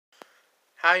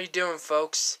How you doing,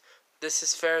 folks? This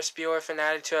is Ferris Bueller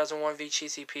Fanatic 2001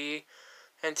 VGCP,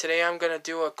 and today I'm going to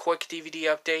do a quick DVD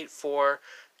update for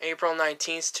April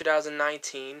 19th,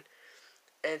 2019.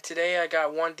 And today I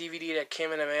got one DVD that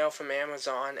came in the mail from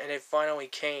Amazon, and it finally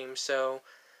came. So,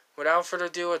 without further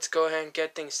ado, let's go ahead and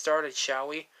get things started, shall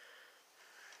we?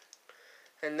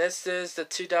 And this is the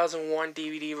 2001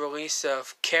 DVD release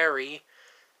of Carrie.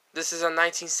 This is a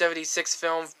 1976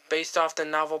 film based off the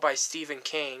novel by Stephen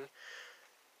King,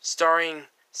 starring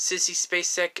Sissy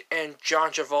Spacek and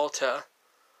John Travolta.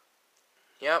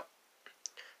 Yep.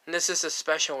 And this is a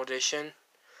special edition.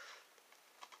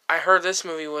 I heard this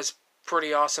movie was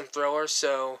pretty awesome thriller,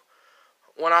 so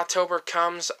when October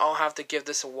comes, I'll have to give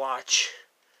this a watch.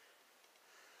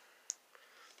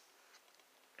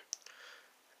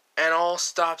 And All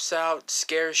Stops Out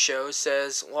Scare Show,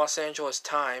 says Los Angeles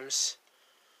Times.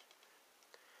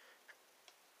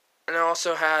 And it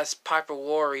also has Piper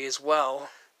Laurie as well.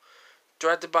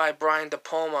 Directed by Brian De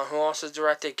Palma, who also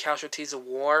directed Casualties of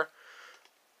War.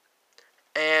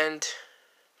 And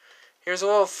here's a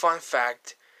little fun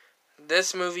fact.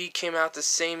 This movie came out the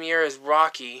same year as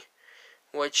Rocky,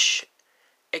 which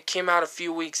it came out a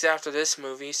few weeks after this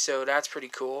movie, so that's pretty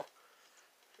cool.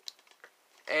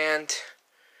 And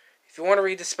if you want to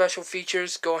read the special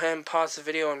features, go ahead and pause the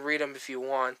video and read them if you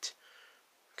want,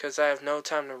 because I have no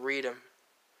time to read them.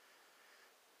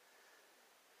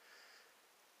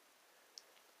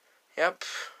 Yep.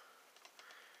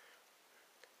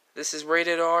 This is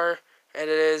rated R, and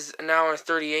it is an hour and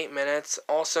 38 minutes,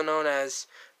 also known as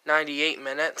 98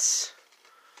 minutes.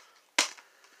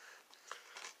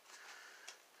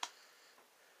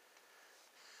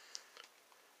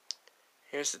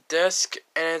 Here's the disc,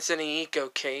 and it's in an eco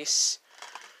case.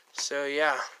 So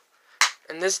yeah.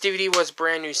 And this DVD was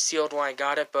brand new sealed when I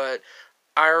got it, but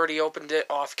I already opened it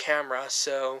off camera,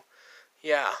 so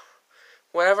yeah.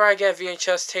 Whenever I get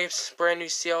VHS tapes brand new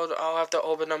sealed, I'll have to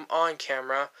open them on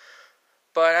camera.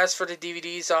 But as for the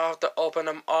DVDs, I'll have to open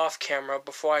them off camera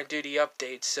before I do the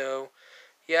update. So,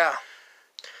 yeah.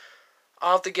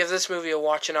 I'll have to give this movie a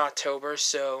watch in October.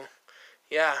 So,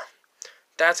 yeah.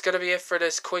 That's going to be it for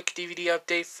this quick DVD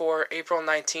update for April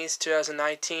 19th,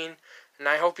 2019. And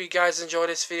I hope you guys enjoyed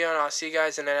this video, and I'll see you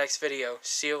guys in the next video.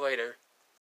 See you later.